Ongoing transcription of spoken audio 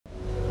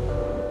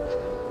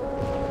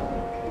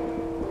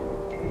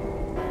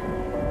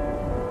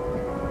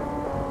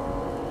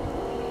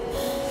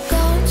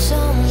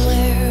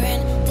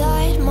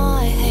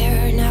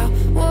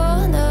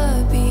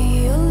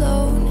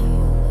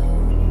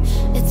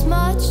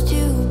much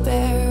to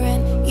bear,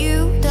 and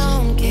you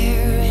don't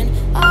care, and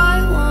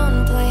I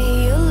won't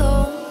play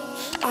alone.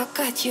 I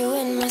got you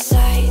in my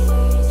sight.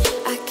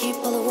 I keep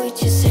all the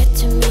words you said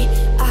to me.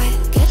 I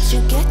get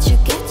you, get you,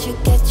 get you,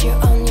 get you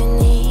on your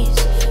knees.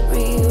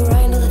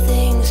 Rewrite all the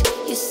things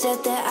you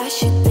said that I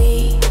should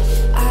be.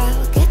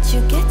 I'll get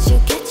you, get you,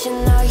 get you.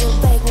 Now you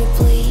beg me,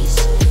 please.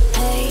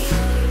 Hey.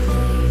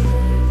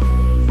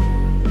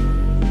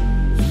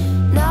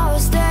 Now I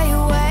stay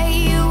away.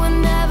 You were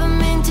never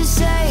meant to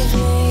save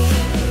me.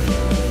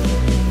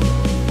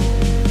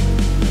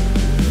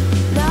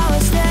 Now I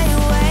stay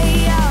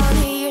away. I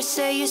don't hear you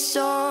say you're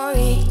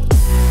sorry.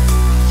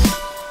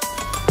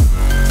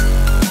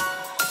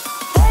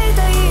 Hate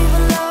I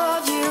even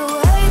loved you.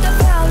 Hate I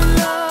fell in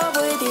love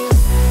with you.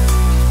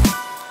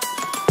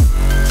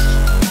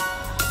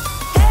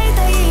 Hate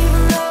I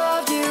even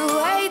loved you.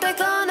 Hate I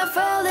kinda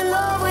fell in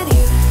love with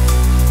you.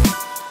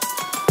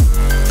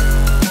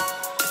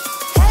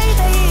 Hate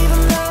I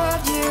even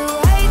loved you.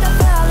 Hate I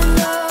fell in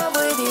love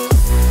with you.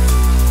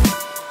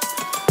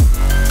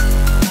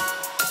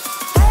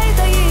 Hate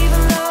I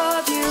even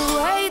loved you.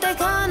 Hate I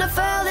kinda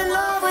fell in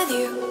love with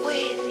you.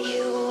 With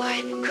you, I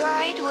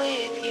cried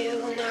with you.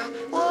 Now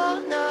will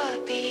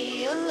not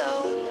be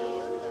alone.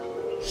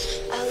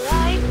 I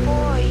lied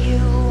for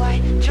you. I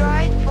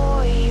tried for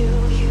you.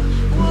 You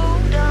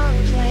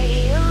wouldn't play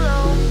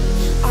alone.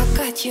 I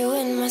got you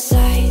in my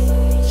sight.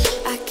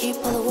 I keep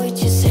all the words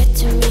you said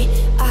to me.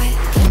 I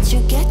get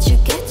you, get you,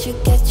 get you,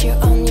 get you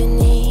on your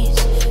knees.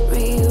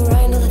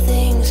 Rewrite all the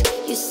things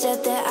you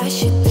said that I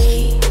should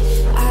be.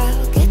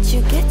 I'll get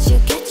you, get you,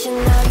 get you.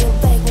 Now you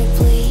beg me,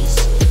 please.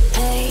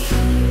 Hey.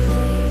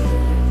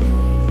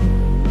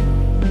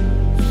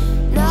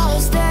 Now I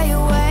stay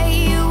away.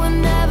 You were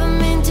never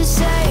meant to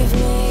save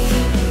me.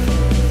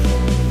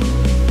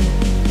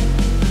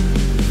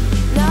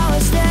 Now I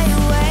stay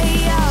away.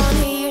 I don't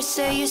hear you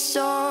say you're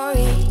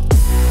sorry.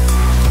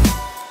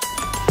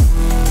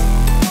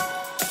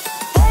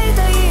 Hate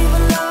I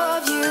even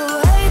loved you.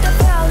 Hate I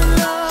fell in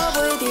love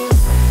with you.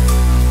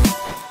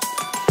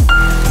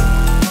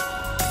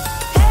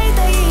 Hate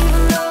I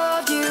even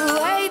loved you.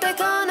 Hate I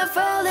kinda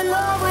fell in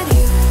love with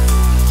you.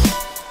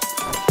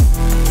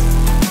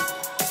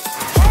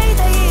 Hate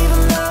I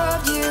even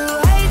loved you.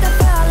 Hate I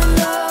fell in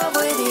love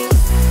with you.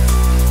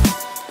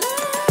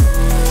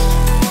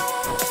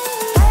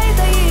 Hate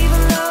I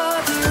even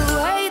loved you.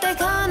 Hate I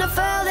kinda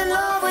fell in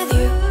love with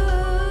you.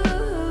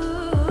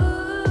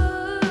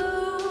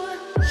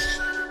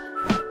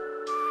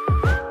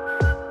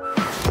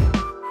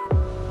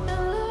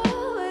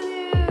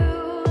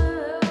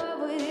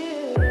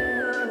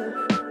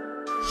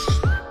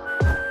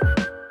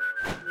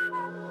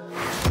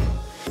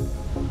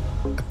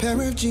 A pair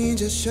of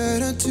jeans, a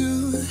shirt or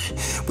two.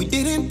 We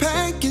didn't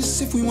pack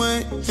as if we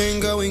weren't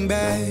going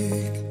back.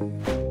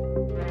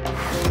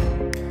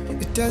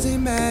 It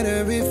doesn't matter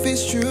if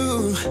it's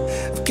true.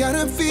 I've got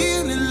a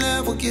feeling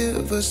love will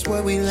give us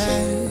what we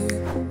lack.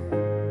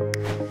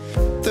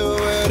 The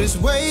world is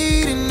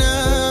waiting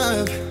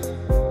up.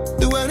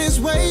 The world is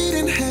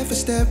waiting half a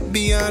step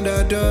beyond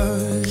our door.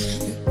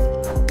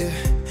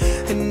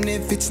 Yeah. And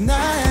if it's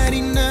not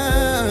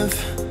enough,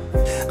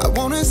 I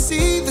wanna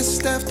see the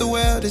stuff the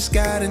world has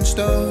got in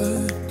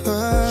store.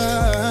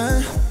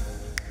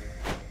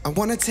 I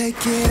wanna take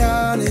it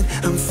all in,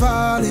 I'm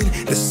falling.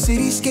 The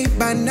cityscape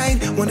by night,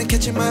 wanna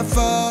catch in my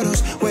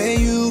photos. Where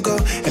you go,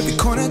 every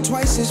corner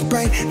twice as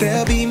bright.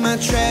 They'll be my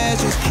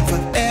treasures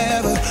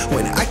forever.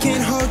 When I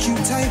can't hold you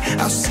tight,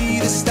 I'll see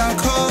the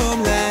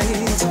Stockholm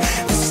lights.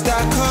 The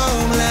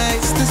Stockholm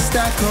lights, the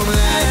Stockholm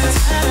lights.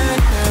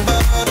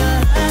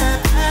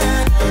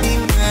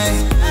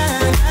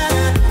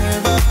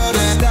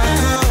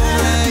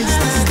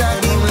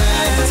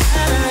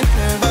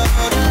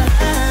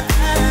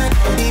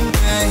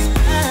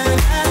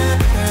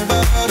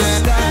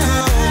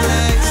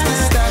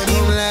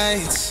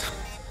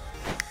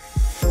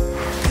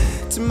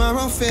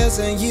 Tomorrow feels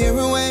a year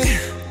away,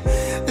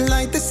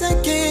 like the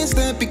seconds,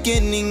 the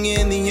beginning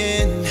and the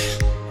end.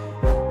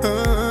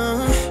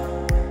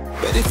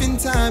 But if in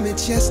time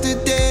it's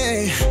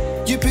yesterday,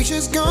 your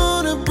picture's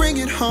gonna bring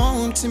it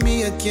home to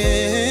me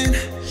again.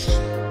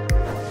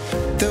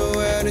 The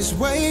world is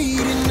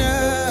waiting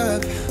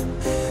up.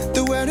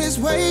 The world is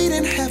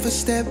waiting half a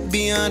step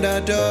beyond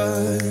our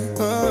door.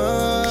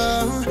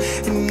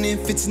 And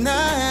if it's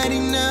not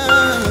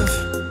enough,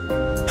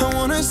 I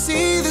wanna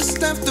see the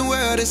stuff the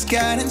world has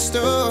got in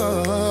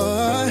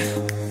store.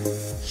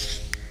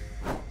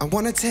 I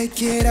wanna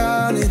take it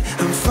all in,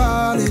 I'm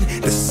falling.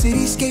 The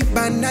cityscape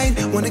by night,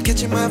 wanna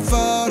catch in my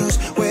photos.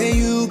 Where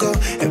you go,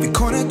 every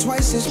corner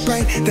twice as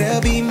bright.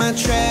 They'll be my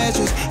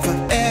treasures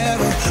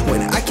forever.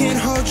 When I can't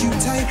hold you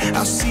tight,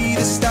 I'll see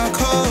the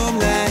Stockholm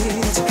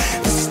lights.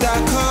 The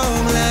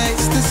Stockholm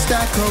lights, the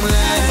Stockholm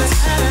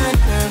lights.